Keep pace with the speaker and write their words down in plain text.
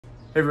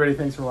Hey everybody,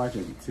 thanks for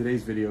watching.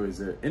 Today's video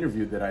is an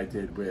interview that I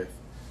did with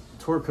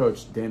tour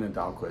coach Dana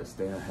Dahlquist.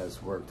 Dana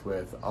has worked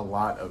with a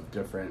lot of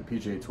different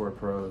PGA Tour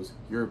pros,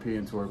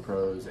 European Tour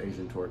pros,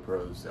 Asian Tour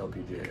pros,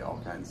 LPGA,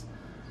 all kinds,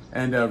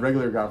 and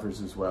regular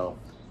golfers as well.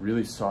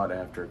 Really sought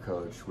after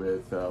coach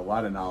with a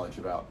lot of knowledge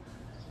about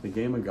the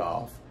game of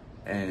golf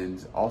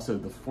and also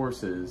the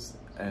forces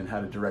and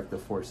how to direct the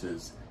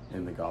forces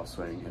in the golf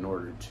swing in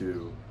order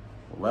to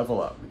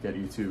level up, get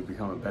you to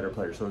become a better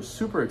player. So I was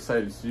super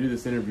excited to do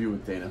this interview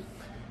with Dana,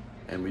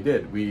 and we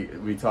did.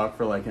 We talked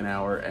for like an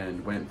hour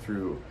and went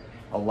through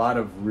a lot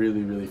of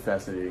really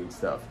fascinating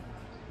stuff.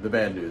 The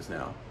bad news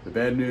now. The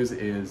bad news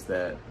is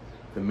that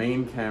the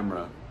main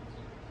camera,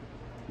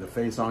 the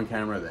face-on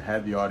camera that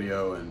had the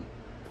audio and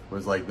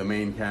was like the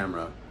main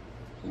camera,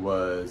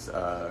 was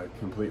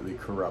completely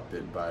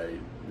corrupted by,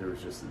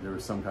 there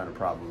was some kind of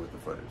problem with the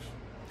footage.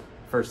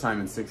 First time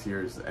in 6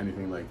 years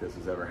anything like this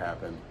has ever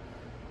happened.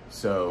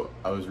 So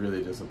I was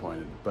really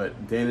disappointed.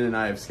 But Dana and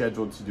I have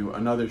scheduled to do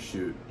another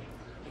shoot,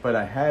 but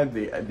I had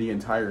the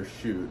entire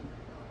shoot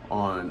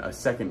on a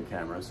second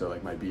camera, so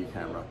like my B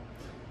camera.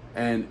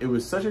 And it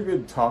was such a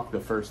good talk the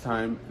first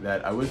time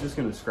that I was just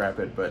gonna scrap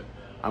it, but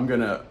I'm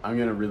gonna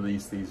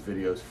release these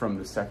videos from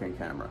the second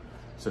camera.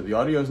 So the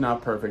audio is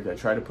not perfect. I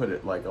try to put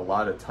it like a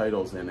lot of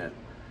titles in it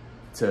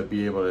to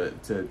be able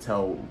to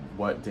tell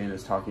what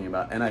Dana's talking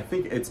about. And I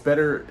think it's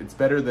better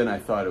than I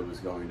thought it was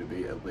going to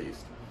be, at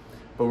least.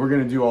 But we're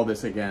going to do all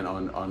this again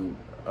on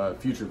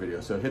future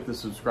videos, so hit the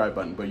subscribe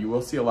button. But you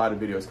will see a lot of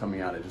videos coming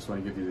out. I just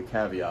want to give you the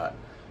caveat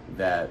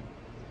that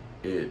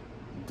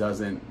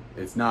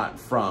it's not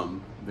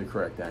from the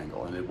correct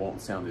angle, and it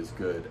won't sound as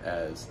good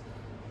as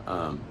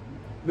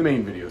the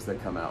main videos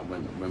that come out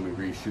when we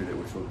reshoot it,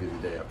 which will be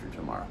the day after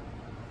tomorrow.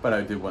 But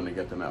I did want to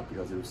get them out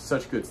because it was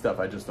such good stuff.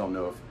 I just don't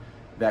know if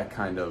that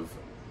kind of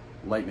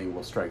lightning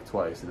will strike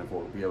twice, and if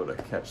we'll be able to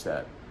catch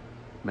that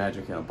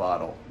magic in a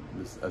bottle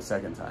a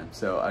second time.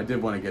 So I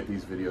did want to get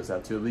these videos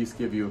out to at least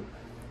give you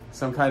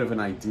some kind of an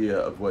idea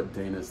of what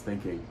Dana's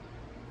thinking,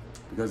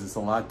 because it's a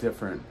lot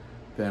different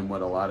than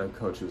what a lot of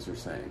coaches are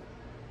saying,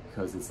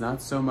 because it's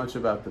not so much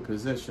about the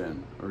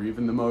position or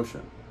even the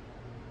motion,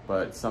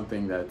 but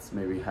something that's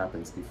maybe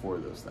happens before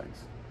those things.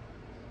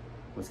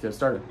 Let's get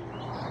started.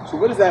 So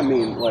what does that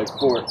mean, like,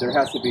 there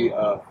has to be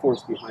a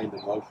force behind the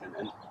motion,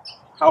 and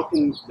how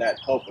can that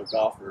help a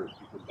golfer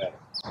become better?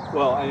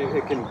 Well,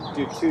 it can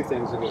do two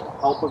things. It can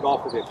help a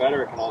golfer get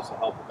better. It can also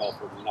help a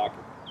golfer not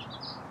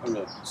get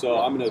better. So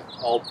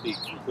I'll be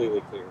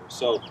completely clear.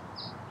 So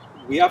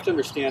we have to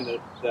understand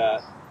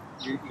that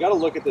you got to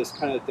look at this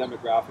kind of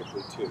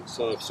demographically too.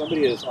 So if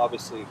somebody is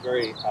obviously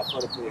very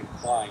athletically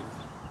inclined,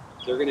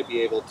 they're going to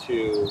be able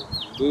to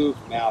move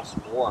mass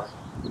more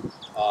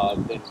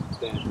than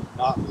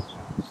not move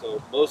mass.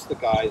 So most of the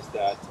guys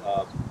that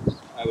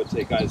I would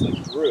say guys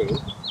like Drew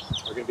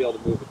are going to be able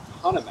to move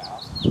a ton of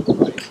mass to the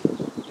right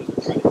because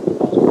they're trying to hit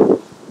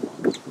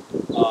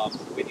the ball.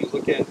 When you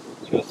look at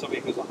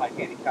somebody who's a high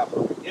handicap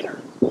or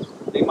beginner,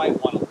 they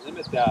might want to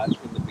limit that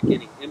in the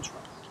beginning intro,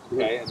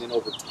 okay, and then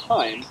over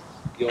time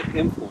you'll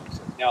influence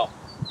it. Now,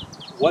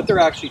 what they're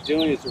actually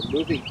doing is they're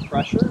moving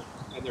pressure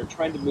and they're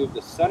trying to move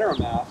the center of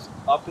mass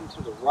up and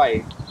to the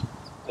right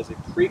as a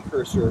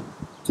precursor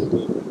to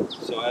movement.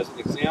 So as an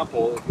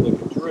example, if you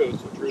look at Drew,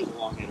 so Drew's a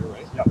long hitter,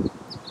 right? Yep.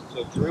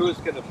 So Drew is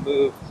going to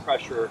move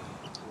pressure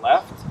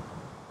left,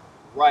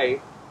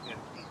 right, and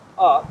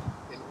up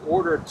in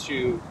order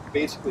to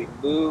basically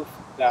move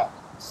that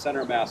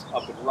center mass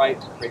up and right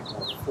to create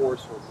more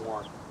force or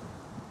more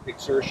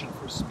exertion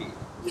for speed,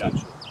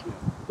 essentially.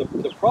 Yeah.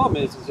 The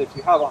problem is if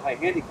you have a high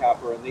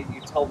handicapper and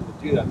you tell them to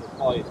do that,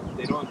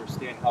 they don't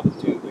understand how to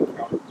do the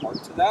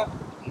counterpart to that,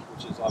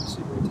 which is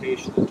obviously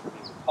rotation and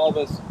turning the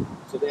pelvis,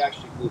 so they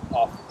actually move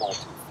off the ball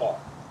too far.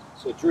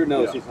 So Drew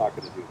knows he's not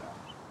going to do that.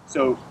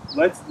 So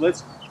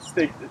let's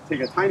take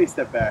a tiny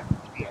step back,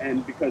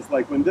 and because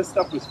like when this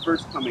stuff was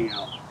first coming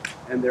out,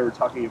 and they were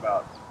talking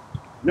about,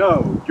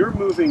 no, you're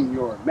moving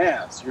your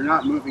mass, you're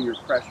not moving your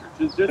pressure.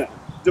 Just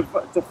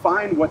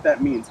define what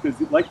that means, because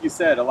like you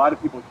said, a lot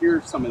of people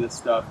hear some of this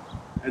stuff,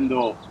 and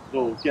they'll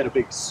get a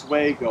big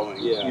sway going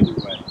either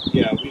way.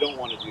 Yeah, we don't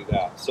want to do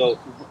that. So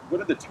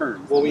what are the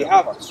terms?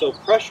 Well, so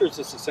pressure is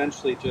just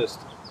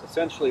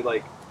essentially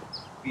like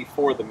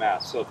before the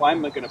mass. So if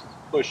I'm going to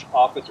push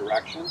off a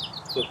direction,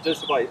 so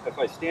if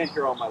I stand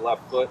here on my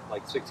left foot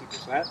like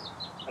 60%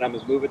 and I'm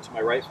going to move it to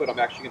my right foot, I'm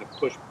actually going to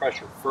push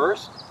pressure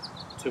first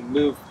to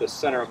move the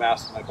center of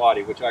mass of my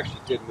body, which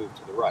actually did move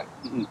to the right.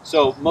 Mm-hmm.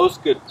 So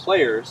most good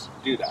players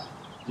do that.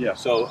 Yeah.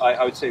 So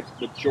I would say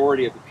the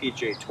majority of the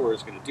PGA Tour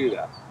is going to do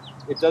that.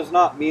 It does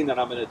not mean that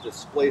I'm going to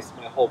displace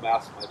my whole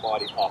mass of my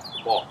body off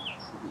the ball.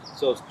 Mm-hmm.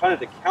 So it's kind of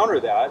to counter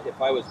that,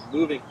 if I was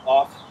moving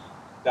off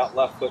that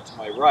left foot to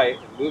my right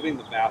and moving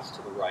the mass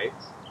to the right,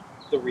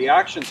 the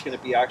reaction is going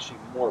to be actually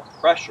more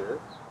pressure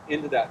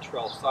into that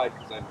trail side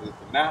because I moved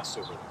the mass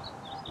over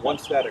there.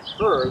 Once that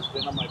occurs,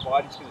 then my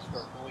body's going to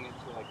start going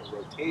into like a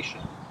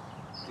rotation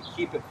to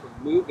keep it from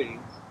moving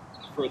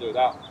further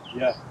that way.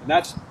 Yeah. And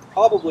that's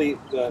probably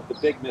the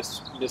big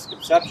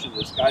misconception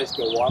is guys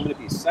go, well, I'm going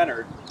to be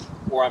centered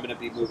or I'm going to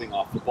be moving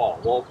off the ball.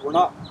 Well, we're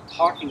not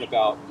talking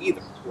about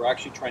either. We're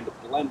actually trying to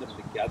blend them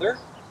together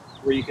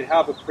where you can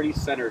have a pretty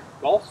centered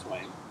golf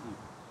swing,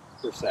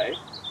 per se,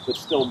 but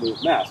still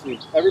move mass. I mean,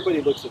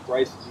 everybody looks at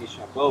Bryson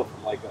DeChambeau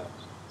from like a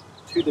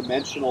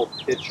two-dimensional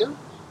pitcher,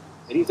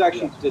 and he's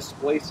actually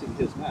displacing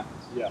his mass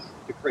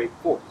to create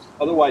force.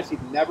 Otherwise,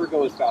 he'd never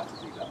go as fast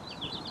as he does.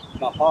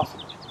 It's not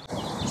possible.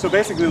 So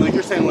basically, like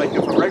you're saying, like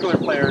if a regular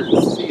player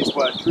sees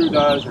what Drew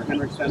does or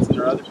Henrik Stenson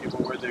or other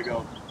people where they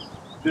go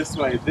this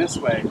way,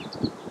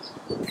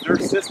 their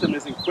system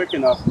isn't quick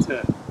enough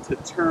to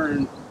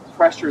turn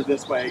pressure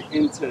this way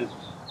into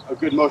a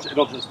good motion.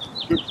 It'll just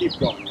keep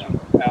going that way.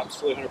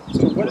 Absolutely,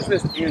 100%. So what is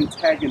this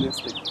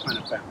antagonistic kind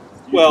of balance?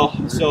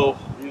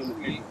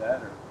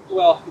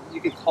 Well, you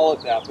could call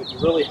it that, but you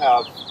really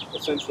have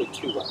essentially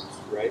two legs,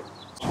 right?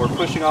 We're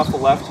pushing off the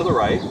left to the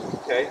right,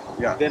 okay?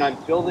 Yeah. Then I'm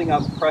building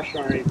up pressure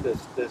underneath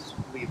this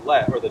lead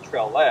leg, or the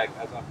trail leg,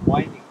 as I'm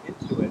winding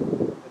into it.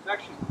 It's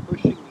actually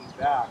pushing me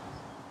back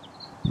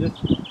this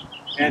way.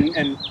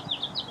 And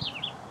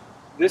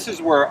this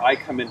is where I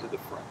come into the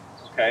fray,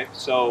 okay?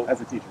 So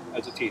as a teacher.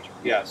 As a teacher,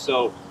 yeah.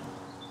 So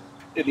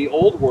in the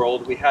old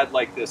world, we had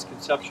like this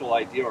conceptual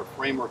idea or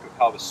framework of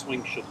how the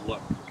swing should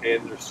look, okay?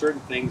 And there's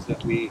certain things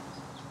that we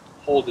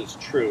hold as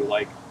true,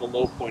 like the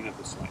low point of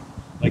the swing.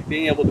 Like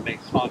being able to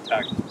make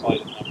contact is probably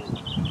the number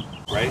one thing,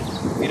 right?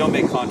 If you don't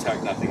make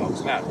contact, nothing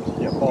else matters.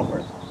 Yeah, ball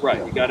first. Right,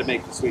 yeah. You got to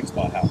make the sweet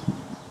spot happen.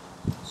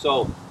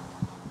 So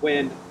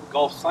when the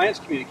golf science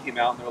community came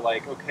out and they're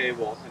like, okay,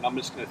 well, and I'm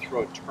just going to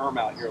throw a term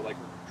out here, like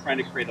we're trying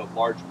to create a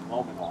large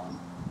moment arm,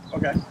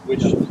 okay,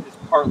 which is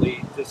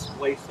partly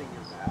displacing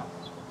your mass.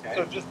 Okay.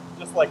 So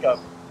just like a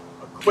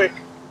quick,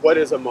 what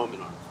is a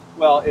moment arm?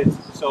 Well, it's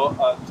so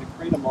to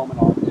create a moment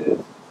arm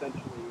is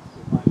essentially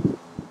if I'm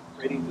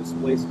creating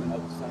displacement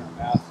of the center of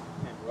mass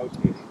and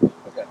rotating.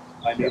 Okay.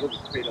 I'm able to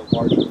create a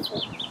larger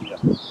force. Yeah.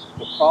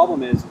 The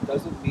problem is it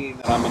doesn't mean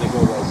that I'm going to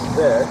go like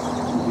this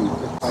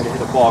and try to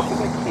hit a ball because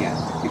I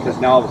can't. Because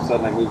now all of a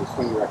sudden I move the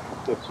swing direction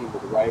 15 to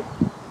the right,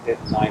 hit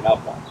 9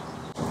 up on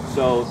it.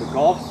 So the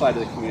golf side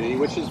of the community,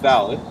 which is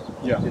valid,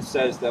 it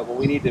says that well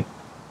we need to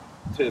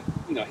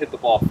hit the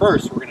ball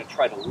first. We're going to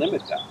try to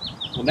limit that.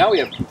 Well, now we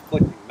have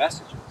conflicting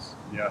messages.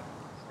 Yeah.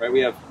 Right. We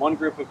have one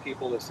group of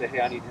people that say, hey,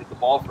 I need to hit the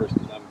ball first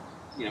because I'm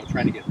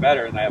trying to get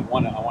better, and I have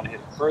one I want to hit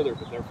it further,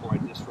 but therefore I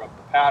disrupt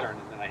the pattern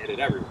and then I hit it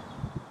everywhere.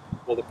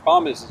 Well, the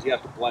problem is you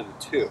have to blend the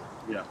two.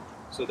 Yeah.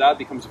 So that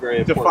becomes very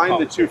important. Define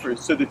the two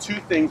first. So the two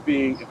things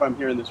being, if I'm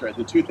hearing this right,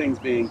 the two things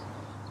being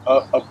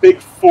a big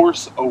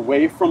force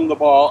away from the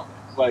ball,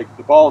 like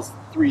the ball's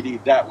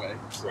 3D that way.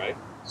 Right.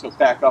 So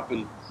back up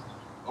and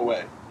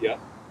away. Yeah.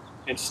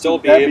 And still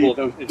so be able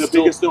to the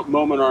biggest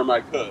moment arm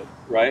I could.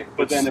 Right.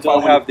 But then if still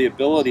I have the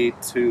ability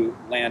to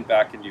land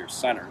back into your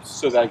centers.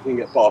 So that I can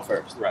get ball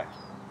first. Right.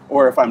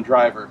 Or if I'm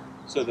driver,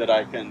 so that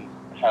I can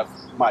have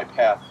my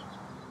path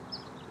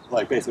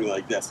like basically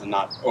like this and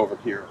not over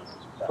here.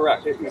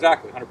 Correct.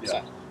 Exactly. 100%.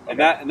 Yeah.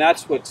 Okay. And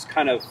that's what's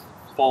kind of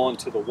fallen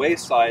to the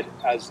wayside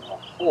as a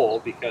whole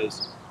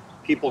because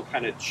people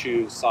kind of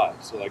choose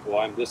sides. So like, well,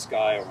 I'm this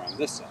guy or I'm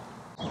this side.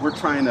 We're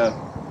trying to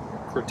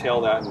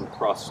curtail that and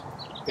cross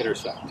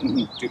intersect.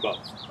 Do both.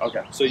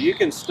 Okay. So you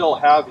can still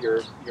have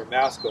your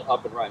mass go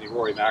up and right. I mean,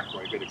 Rory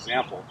McIlroy, a good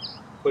example,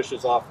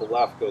 pushes off the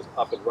left, goes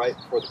up and right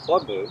before the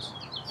club moves,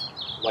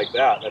 like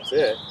that. That's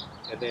it.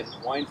 And then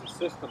winds the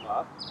system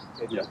up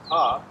at the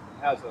top,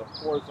 and has a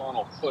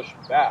horizontal push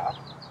back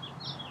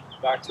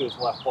to his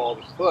left ball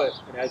of his foot.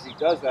 And as he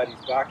does that,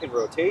 he's back in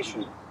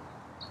rotation.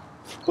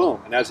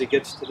 Boom. And as he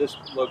gets to this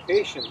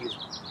location,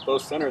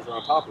 both centers are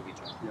on top of each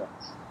other. Yeah.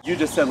 You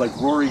just said like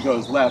Rory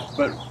goes left,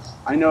 but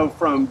I know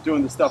from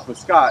doing the stuff with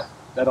Scott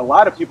that a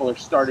lot of people are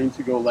starting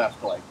to go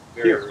left like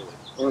very early.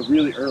 Or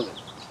really early.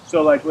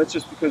 So like let's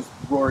just because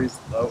Rory's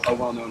a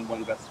well-known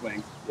one of the best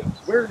swings. Yeah.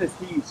 Where does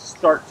he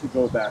start to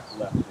go back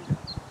left again?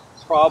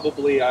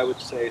 Probably I would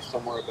say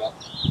somewhere about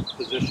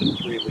position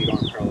 3 lead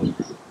arm parallel.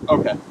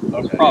 Okay.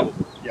 Okay.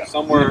 Probably. Yeah.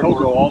 Somewhere he'll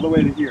go all the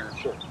way to here.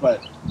 Sure.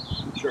 But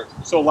sure.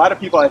 So a lot of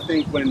people I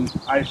think when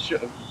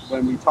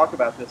we talk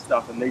about this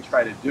stuff and they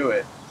try to do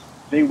it,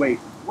 they wait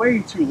way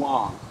too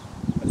long.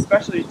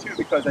 Especially too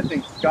because I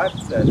think Scott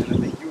said, and I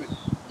think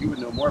you would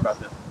know more about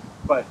this,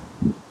 but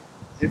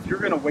if you're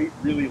going to wait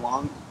really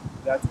long,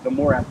 that's the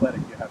more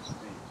athletic you have to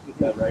be. Is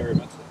that right? Very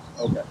much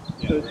so. Okay.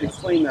 Yeah, so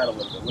explain that a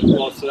little bit.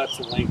 Well, so that's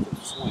the length of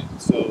the swing.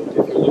 So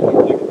if you're looking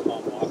like a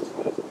Tom Watson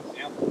as an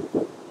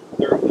example,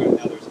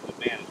 now there's an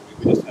advantage. I mean,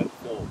 we just had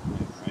Phil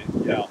win,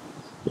 right? Yeah. Now,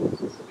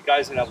 the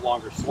guys that have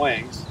longer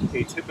swings,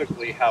 they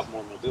typically have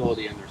more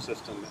mobility in their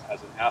system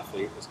as an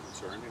athlete is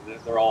concerned. And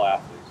they're all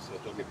athletes, so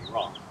don't get me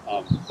wrong.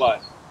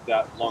 But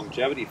that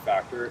longevity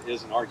factor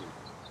is an argument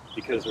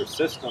because their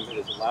system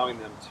is allowing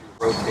them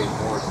to rotate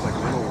more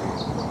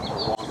segmentally for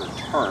longer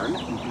turn,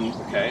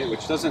 okay,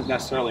 which doesn't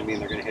necessarily mean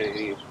they're going to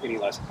hit any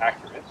less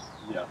accurate.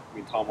 Yeah. I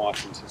mean, Tom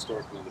Watson's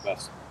historically one of the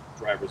best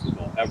drivers of the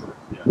ball ever.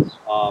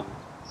 Yeah.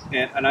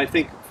 And I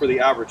think for the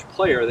average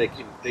player, they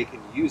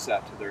can use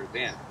that to their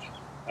advantage.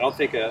 I don't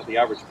think the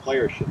average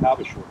player should have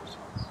a shorter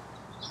swing.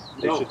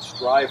 They should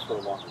strive for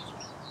a longer swing.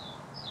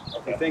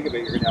 If you think of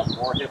it, you're going to have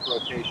more hip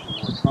rotation,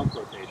 more trunk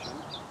rotation,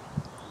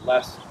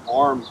 less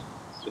arm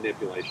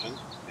manipulation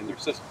in their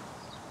system.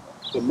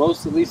 So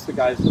at least the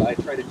guys that I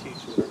try to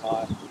teach that are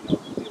not,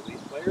 the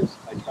elite players,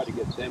 I try to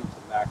get them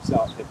to max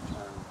out hip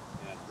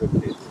turn and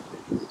rib cage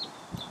rotation.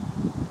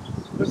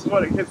 This is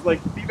what it gets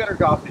like. Be Better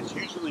Golf is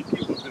usually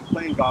people who've been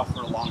playing golf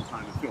for a long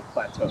time and feel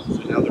plateaued.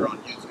 So now they're on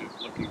YouTube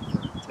looking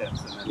for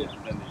tips, and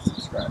then they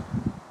subscribe.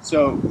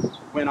 So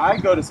when I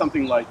go to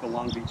something like the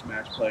Long Beach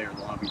Match Play or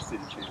the Long Beach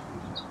City Championship,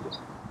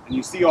 and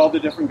you see all the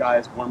different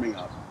guys warming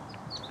up,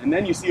 and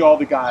then you see all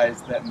the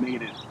guys that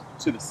made it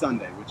to the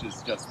Sunday, which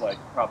is just like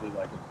probably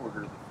like a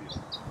quarter of the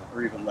field,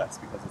 or even less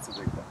because it's a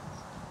big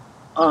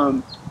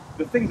thing.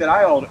 The thing that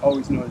I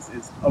always notice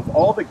is of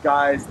all the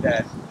guys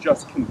that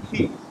just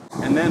compete,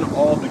 and then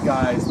all the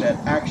guys that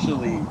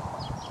actually,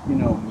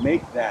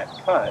 make that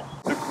cut,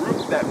 the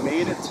group that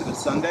made it to the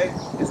Sunday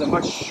is a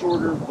much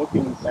shorter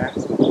looking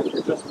backswing if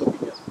you're just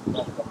looking at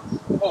left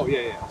arm. Oh,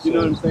 yeah. You know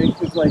what I'm saying?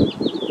 Because like,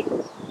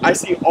 I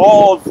see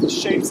all of the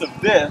shapes of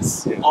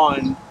this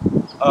on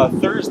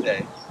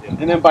Thursday,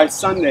 and then by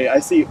Sunday I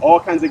see all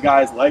kinds of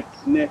guys like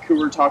Nick, who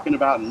we're talking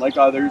about, and like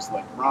others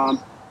like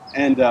Rom,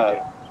 and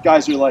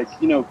guys are like,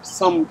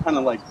 some kind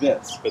of like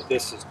this. But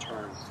this is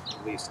turned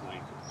at least 90.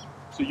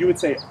 So you would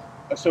say,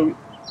 so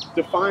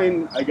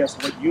define, I guess,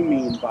 what you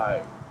mean by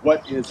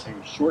what is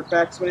a short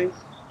backswing,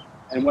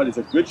 and what is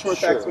a good short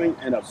backswing,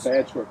 and a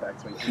bad short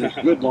backswing, and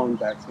a good long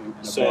backswing,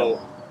 and a bad long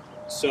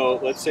backswing. So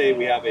let's say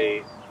we have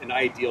an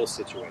ideal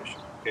situation.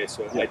 Okay,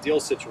 so an ideal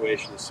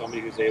situation is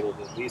somebody who's able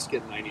to at least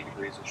get 90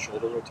 degrees of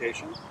shoulder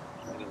rotation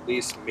and at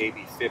least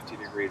maybe 50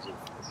 degrees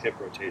of hip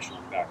rotation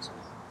on the backswing.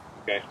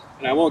 Okay,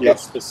 and I won't get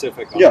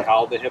specific on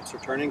how the hips are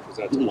turning because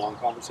that's a long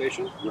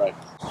conversation. Right.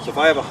 So if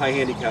I have a high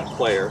handicap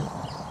player,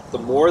 the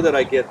more that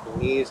I get the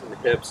knees and the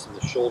hips and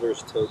the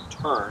shoulders to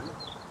turn,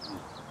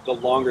 the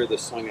longer the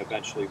swing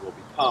eventually will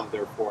become.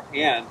 Therefore,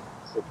 and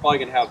they're probably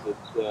going to have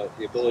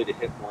the ability to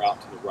hit more out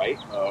to the right.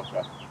 Oh,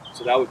 okay.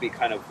 So that would be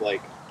kind of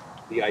like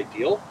the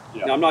ideal.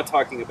 Yeah. Now, I'm not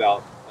talking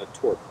about a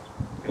tour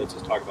player. Okay, let's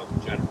just talk about the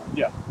general.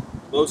 Yeah.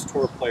 Most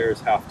tour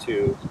players have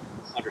to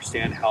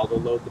understand how to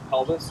load the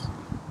pelvis.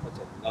 That's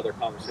another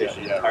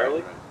conversation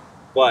entirely. Right.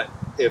 But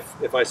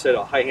if I said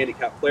a high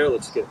handicap player,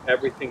 let's get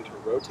everything to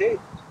rotate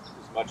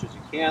as much as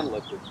you can.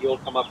 Let the heel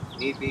come up if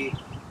need be,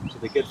 so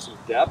they get some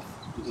depth,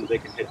 so they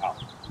can hit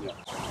out. Yeah.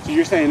 So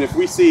you're saying if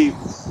we see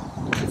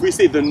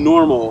the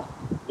normal,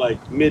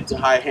 like mid to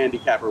high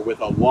handicapper with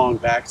a long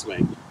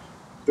backswing,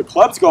 the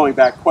club's going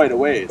back quite a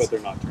ways. But they're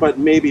not turning. But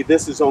maybe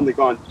this has only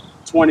gone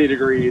 20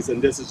 degrees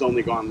and this has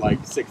only gone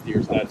like 60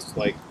 or something. That's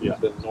like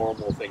the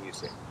normal thing you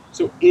see.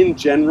 So in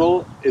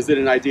general, is it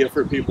an idea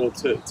for people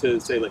to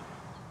say like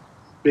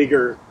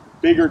bigger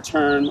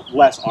turn,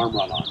 less arm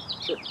run on?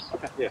 Sure.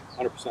 Okay. Yeah,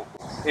 100%.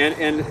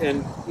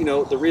 And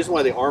the reason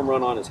why the arm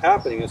run on is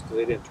happening is because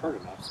they didn't turn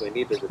enough. So they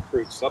need to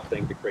recruit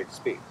something to create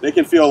speed. They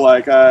can feel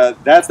like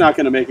that's not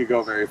going to make it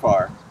go very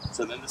far.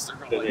 So then they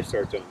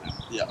start doing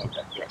that. Yeah.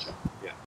 Okay. Gotcha. Yeah.